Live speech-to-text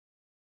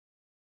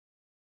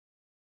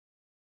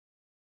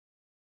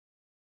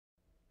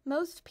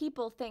Most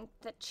people think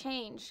that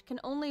change can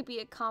only be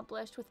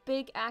accomplished with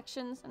big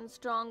actions and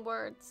strong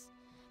words.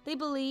 They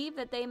believe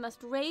that they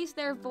must raise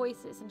their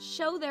voices and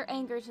show their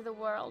anger to the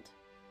world.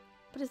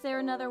 But is there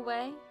another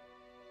way?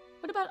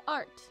 What about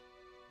art?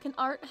 Can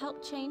art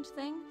help change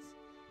things?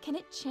 Can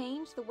it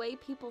change the way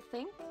people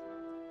think?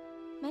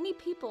 Many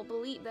people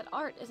believe that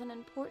art is an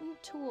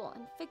important tool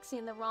in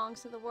fixing the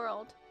wrongs of the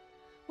world.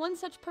 One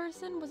such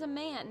person was a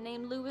man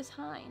named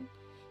Hine.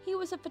 He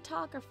was a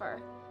photographer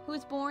who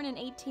was born in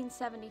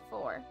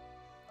 1874.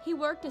 He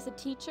worked as a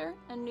teacher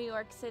in New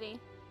York City.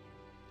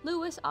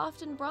 Lewis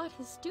often brought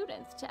his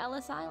students to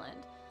Ellis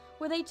Island,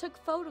 where they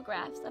took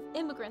photographs of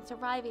immigrants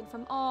arriving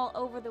from all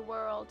over the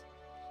world.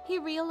 He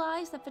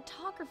realized that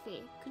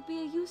photography could be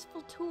a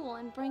useful tool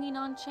in bringing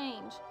on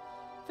change.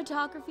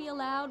 Photography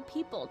allowed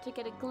people to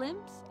get a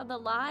glimpse of the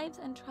lives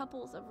and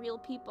troubles of real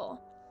people.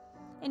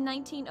 In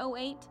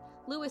 1908,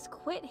 Lewis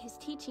quit his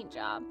teaching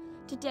job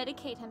to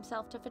dedicate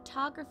himself to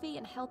photography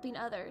and helping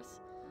others.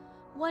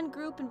 One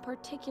group in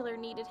particular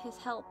needed his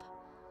help.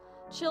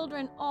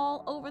 Children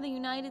all over the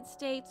United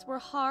States were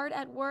hard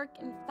at work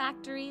in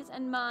factories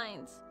and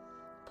mines.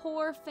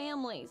 Poor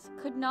families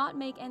could not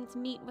make ends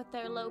meet with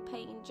their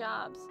low-paying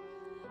jobs.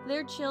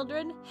 Their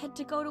children had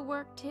to go to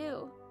work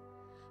too.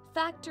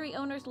 Factory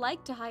owners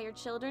liked to hire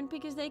children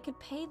because they could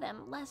pay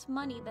them less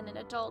money than an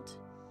adult.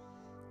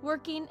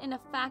 Working in a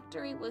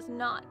factory was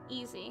not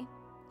easy.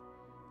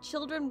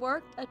 Children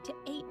worked up to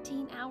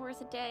 18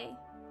 hours a day.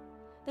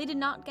 They did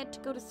not get to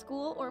go to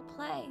school or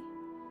play.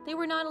 They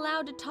were not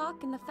allowed to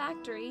talk in the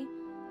factory.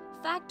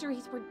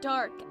 Factories were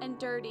dark and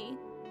dirty.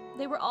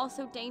 They were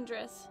also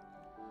dangerous.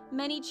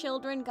 Many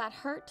children got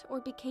hurt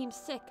or became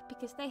sick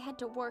because they had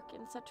to work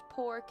in such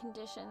poor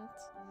conditions.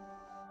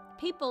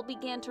 People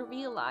began to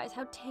realize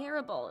how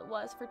terrible it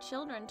was for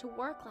children to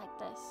work like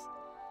this.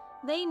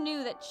 They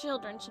knew that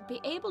children should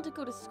be able to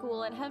go to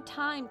school and have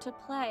time to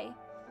play.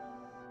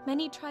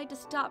 Many tried to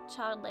stop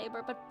child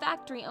labor, but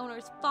factory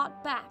owners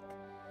fought back,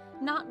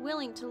 not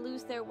willing to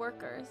lose their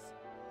workers.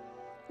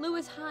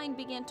 Hine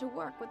began to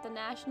work with the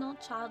National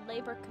Child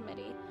Labor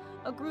Committee,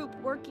 a group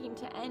working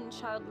to end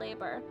child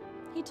labor.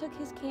 He took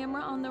his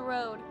camera on the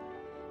road,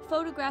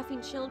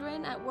 photographing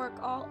children at work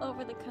all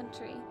over the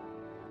country.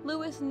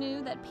 Lewis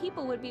knew that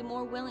people would be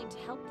more willing to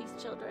help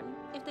these children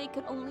if they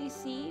could only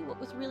see what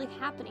was really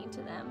happening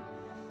to them.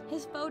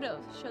 His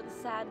photos show the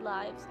sad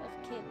lives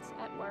of kids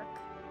at work.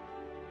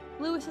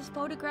 Lewis's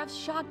photographs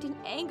shocked and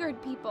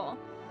angered people.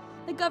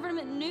 The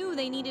government knew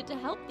they needed to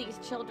help these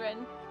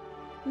children.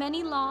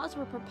 Many laws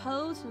were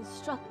proposed and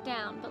struck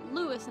down, but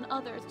Lewis and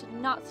others did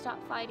not stop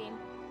fighting.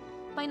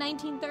 By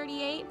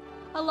 1938,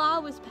 a law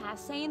was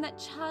passed saying that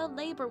child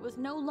labor was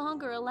no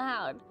longer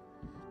allowed.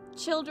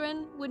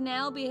 Children would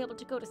now be able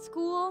to go to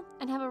school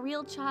and have a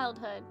real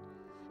childhood.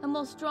 And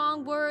while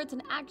strong words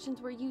and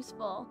actions were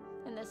useful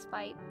in this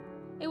fight,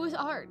 it was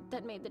art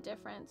that made the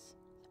difference.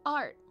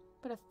 Art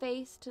put a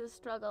face to the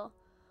struggle.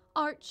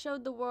 Art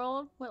showed the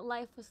world what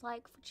life was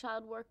like for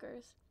child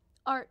workers.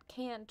 Art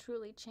can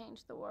truly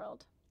change the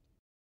world.